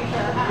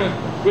flamethrower, huh?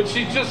 which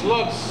she just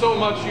loved so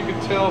much, you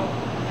could tell.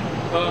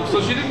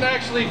 So she didn't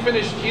actually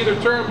finish either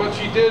term, but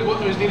she did what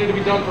was needed to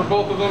be done for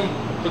both of them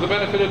for the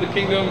benefit of the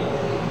kingdom.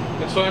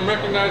 And so I'm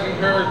recognizing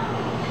her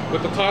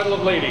with the title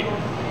of Lady.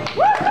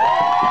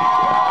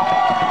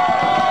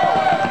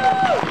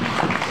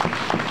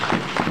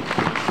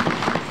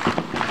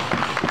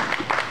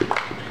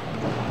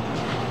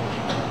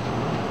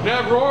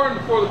 Now Roaring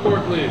before the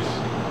court, please.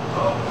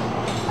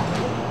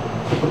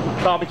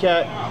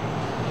 Copycat.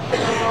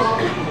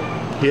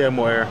 He had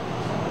more hair.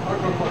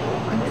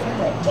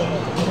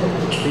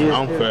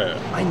 I'm fat.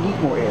 I need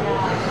more air.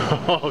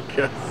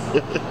 Okay.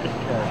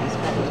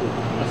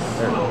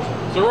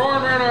 So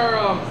Roran ran our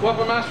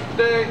weapon master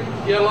today.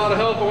 He had a lot of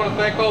help. I want to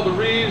thank all the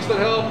Reeves that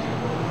helped.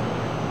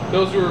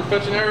 Those who were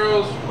fetching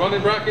arrows,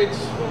 running brackets,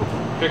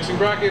 fixing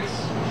brackets.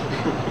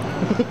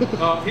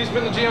 He's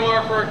been the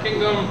GMR for our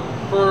kingdom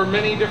for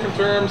many different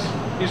terms.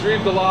 He's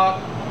reeved a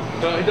lot.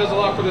 He does a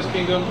lot for this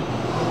kingdom.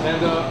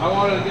 And I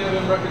wanted to give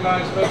him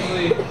recognized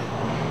especially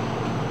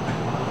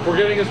for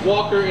getting his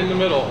walker in the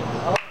middle.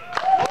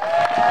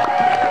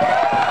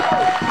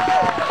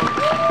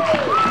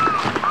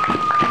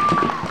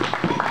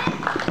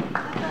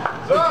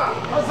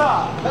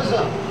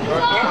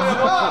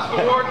 Last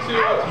award to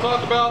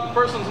talk about. The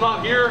person's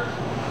not here,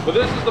 but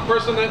this is the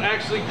person that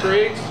actually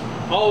creates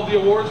all of the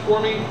awards for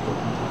me.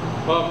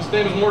 His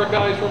name is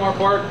Mordecai. He's from our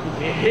park.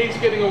 He hates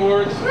getting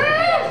awards,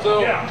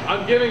 so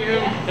I'm giving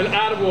him an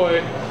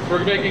attaboy for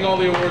making all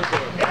the awards for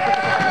us.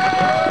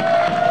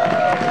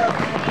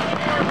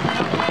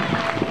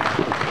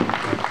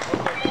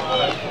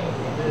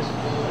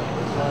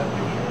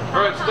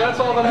 All right, so that's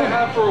all that I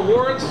have for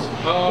awards.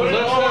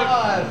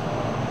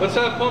 Let's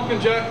have Pumpkin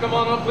Jack come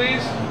on up,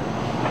 please.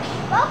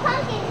 Go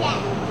Pumpkin Jack.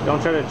 Don't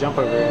try to jump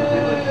over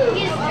it.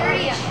 He's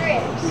dirty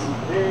tricks.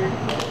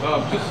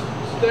 Just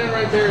stand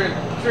right there and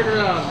turn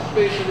around,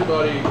 face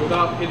everybody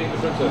without hitting the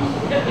princess.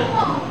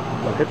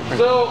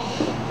 So,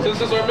 since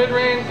this is our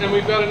mid-reign and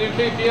we've got a new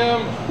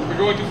KPM, we're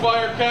going to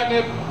fire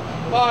Catnip.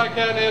 Bye,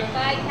 Catnip.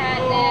 Bye,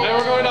 Catnip. And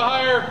we're going to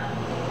hire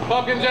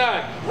Pumpkin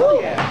Jack.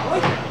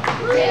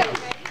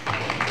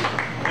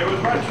 It was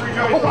my tree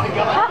joint. Oh my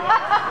god.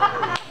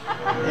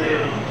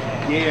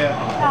 Yeah.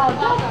 Oh,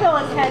 don't fill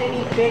his head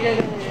any bigger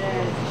than it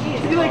is.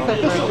 Jesus. You like that?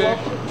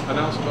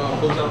 Announce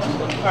close out and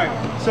stuff. Alright,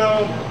 so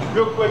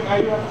real quick,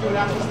 I do have a few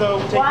announcements though.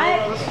 Take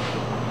care of this.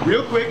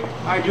 Real quick,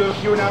 I do have a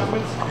few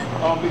announcements.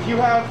 If you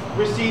have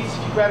receipts, if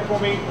you've had it for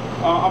me,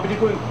 I'll be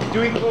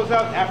doing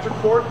closeout after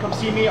court. Come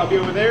see me, I'll be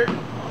over there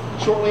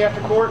shortly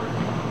after court.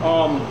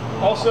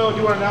 Also, I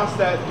do want to announce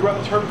that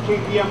throughout the term of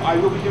KPM, I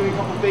will be doing a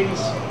couple things,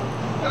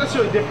 not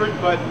necessarily different,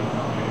 but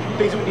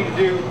things that we need to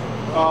do.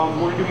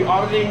 We're going to be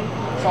auditing.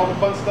 It's all the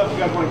fun stuff you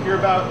guys want to hear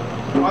about.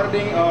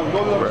 Auditing,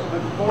 going over the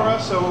flora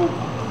so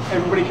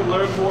everybody can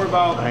learn more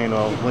about the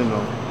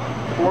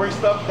boring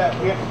stuff that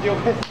we have to deal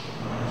with.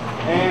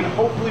 And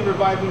hopefully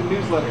reviving the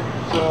newsletter.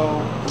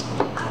 So,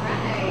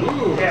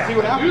 ooh, see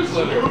what happens.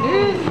 Newsletter.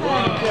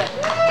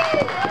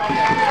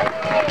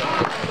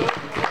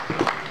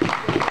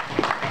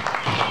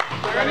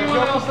 Is there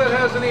anyone else that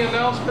has any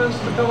announcements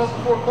to come up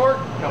before court?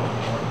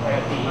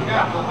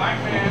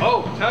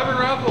 Oh, Tavern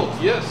Raffle,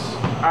 yes.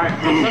 Alright,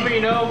 so some of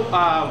you know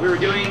we were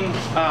doing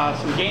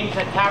some games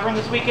at Tavern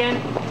this weekend,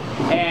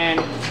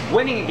 and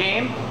winning a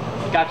game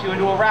got you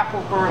into a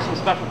raffle for some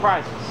special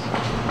prizes.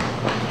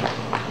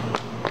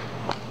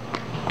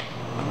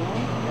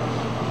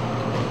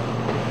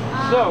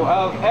 So,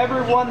 of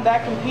everyone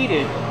that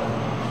competed,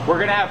 we're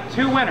going to have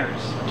 2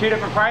 winners, 2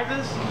 different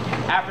prizes.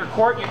 After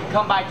court, you can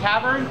come by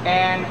Tavern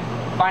and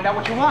find out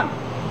what you won.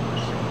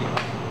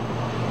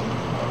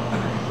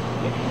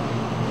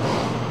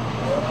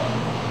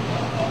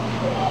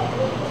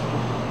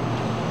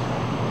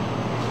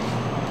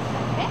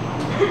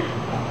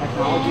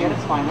 Technology at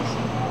its finest.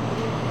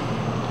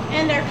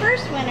 And our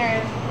first winner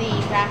of the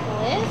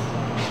raffle is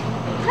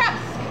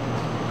Krusk.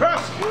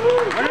 Krusk!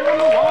 Winner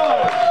number 1!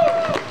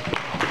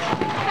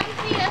 Come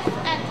see us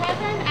at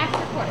Tavern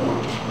after court.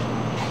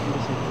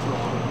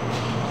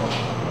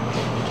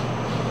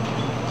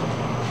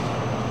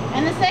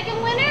 And the second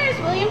winner is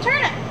William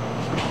Turnip.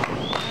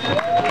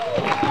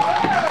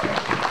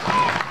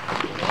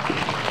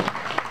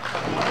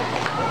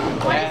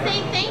 I want to say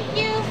thank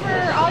you for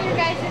all your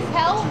guys'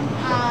 help.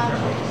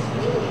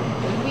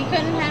 We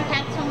couldn't have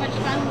had so much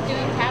fun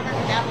doing Tavern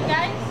without you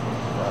guys.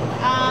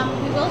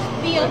 We will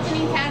be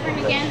opening Tavern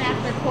again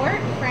after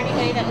court for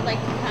anybody that would like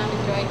to come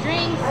enjoy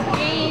drinks,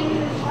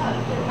 games,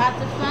 lots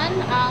of fun.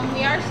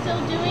 We are still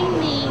doing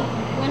the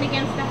Win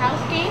Against the House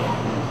game.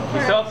 We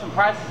still have some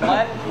prizes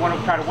left. If you want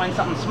to try to win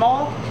something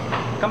small,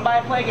 come by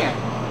and play again.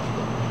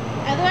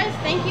 Otherwise,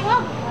 thank you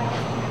all.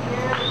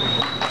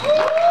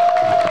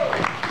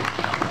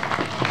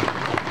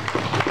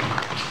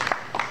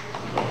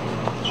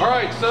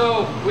 Alright,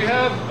 so we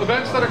have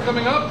events that are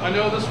coming up. I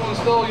know this one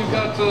still, you've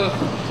got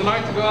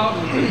tonight to go out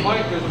and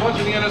fight. There's a bunch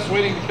of Nienas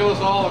waiting to kill us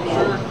all, I'm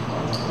sure.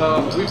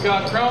 We've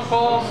got Crown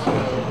Falls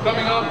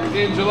coming up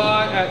in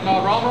July at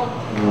Neverwinter.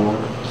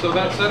 So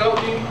that's set up.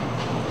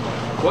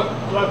 What?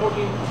 July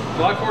 14th.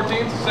 July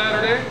 14th,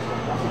 Saturday.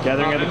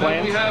 Gathering of the and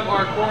clans. then we have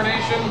our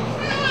coronation,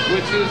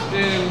 which is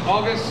in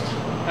August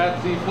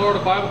at the Florida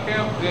Bible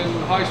Camp in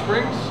High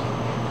Springs.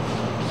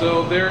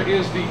 So there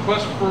is the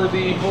quest for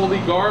the Holy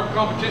Garb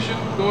competition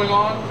going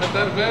on at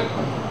that event.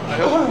 I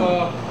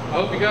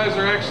hope you guys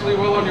are actually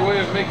well on your way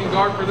of making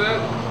garb for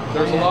that.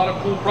 There's a lot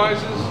of cool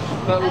prizes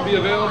that will be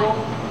available.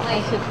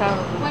 Like,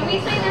 when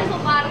we say there's a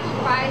lot of cool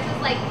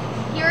prizes, like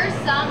here are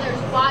some. There's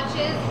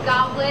watches,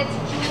 goblets,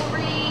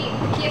 jewelry,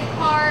 gift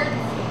cards.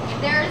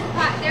 There's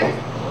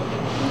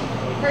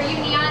For you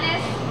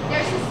neonists,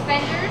 there's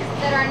suspenders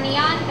that are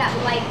neon that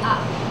light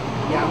up.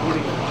 Yeah, I'm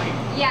winning the fight.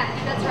 Yeah,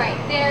 that's right.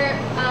 They're,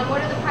 what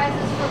are the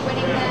prizes for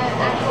winning the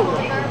actual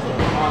Holy Garb?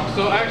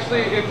 So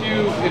actually, if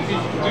you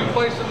do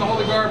place in the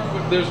Holy Garb,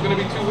 there's going to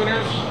be two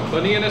winners,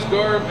 the Neonist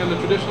Garb and the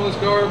Traditionalist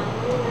Garb.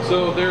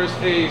 So there's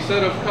a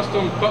set of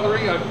custom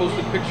cutlery. I've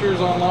posted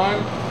pictures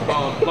online,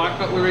 black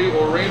cutlery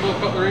or rainbow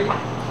cutlery.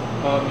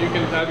 You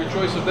can have your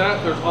choice of that.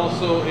 There's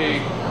also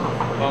a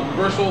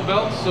reversible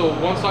belt, so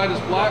one side is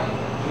black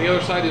and the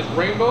other side is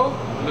rainbow.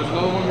 And there's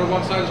another one where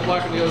one side is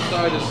black and the other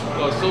side is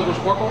silver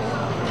sparkles.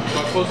 So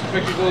I've posted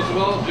pictures of those as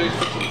well. Jay's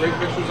put some great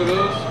pictures of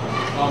those.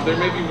 There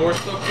may be more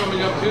stuff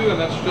coming up too, and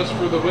that's just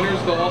for the winners.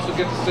 They'll also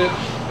get to sit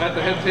at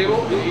the head table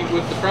and eat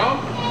with the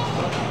crown.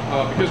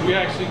 Because we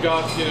actually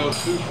got, you know,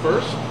 food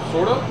first,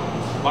 sort of.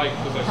 Like,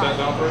 because I sat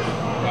down first.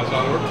 That's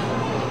how it works.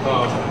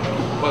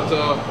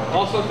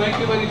 Also, thank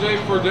you, Lady J,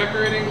 for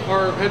decorating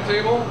our head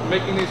table,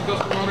 making these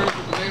custom runners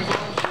with the names on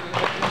them.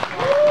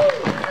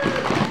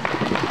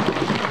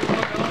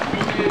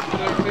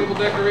 Table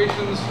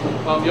decorations,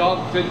 y'all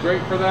did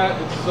great for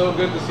that. It's so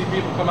good to see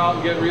people come out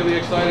and get really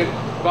excited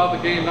about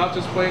the game, not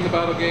just playing the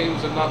battle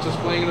games and not just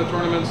playing in the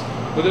tournaments,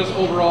 but just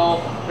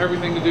overall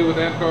everything to do with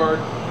Amtgard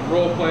and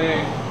role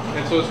playing.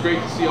 And so it's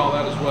great to see all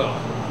that as well.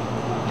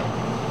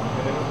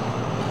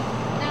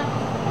 No,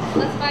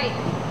 let's fight.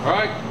 All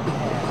right.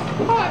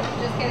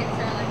 Just kidding,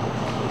 Sterling.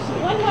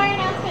 One more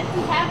announcement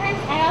from Tavern.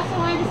 I also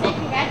wanted to say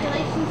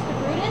congratulations to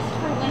Brutus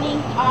for winning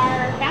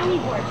our bounty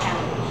board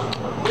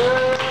challenge.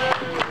 Yay!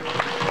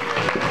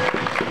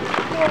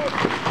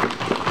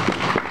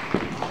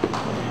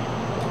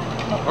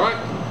 All right,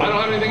 I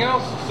don't have anything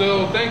else,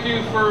 so thank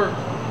you for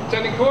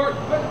attending court.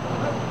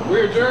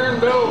 We're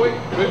adjourned. No, wait,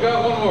 we've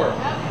got one more.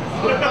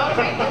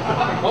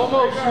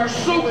 Almost, you're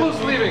so close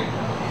to leaving.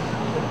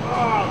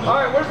 All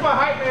right, where's my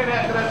hype man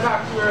at that I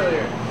talked to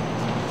earlier?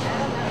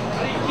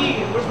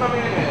 Keegan, where's my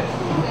man at?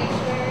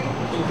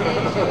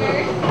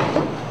 Sanctuary.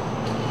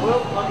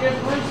 Well, I guess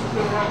Bruce is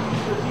going to have to,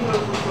 because he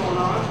knows what's going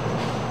on.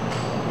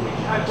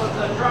 I put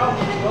the trial,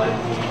 but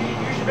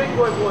use your big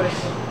boy voice.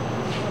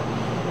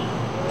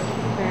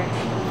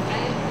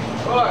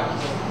 Alright,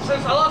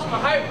 since I lost my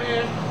hype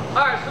man,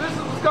 alright, so this is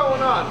what's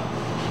going on.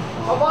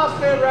 I lost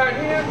man right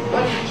here.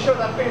 I need to show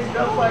that fancy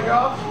belt flag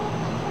off.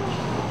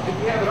 If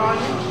you have it on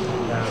you.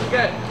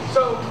 Okay,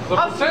 so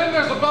pretend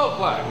there's a belt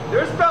flag.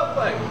 There's a belt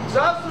flag.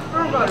 So I was some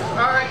Boom Runners.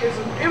 Alright, it was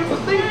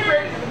a thing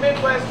created in the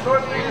Midwest,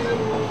 North region,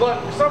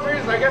 but for some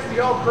reason I guess the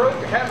old crook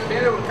haven't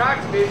been able to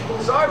contact me,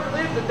 so I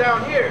relieved it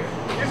down here.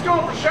 It's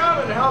going for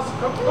Shaman and House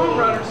of Boom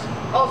Runners,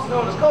 also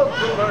known as Cold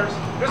Boom Runners.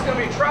 There's going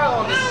to be a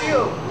trial on this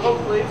field,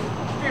 hopefully, a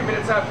few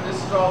minutes after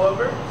this is all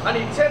over. I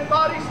need 10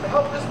 bodies to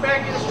help this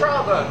man get his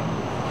trial done.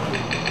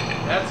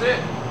 That's it.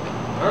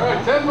 All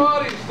right, 10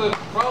 bodies to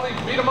probably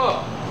beat him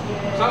up.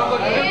 Sounds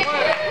like a good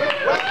plan.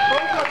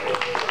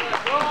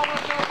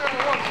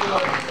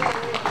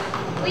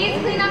 Please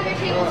clean up your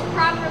tables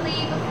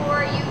properly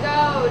before you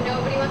go.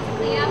 Nobody wants to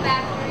clean up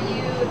after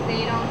you.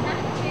 They don't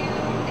have to.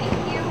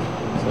 Thank you.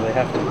 So they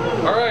have to.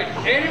 All right,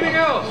 anything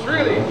else,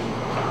 really?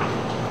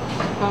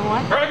 One more?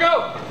 Here I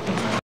go.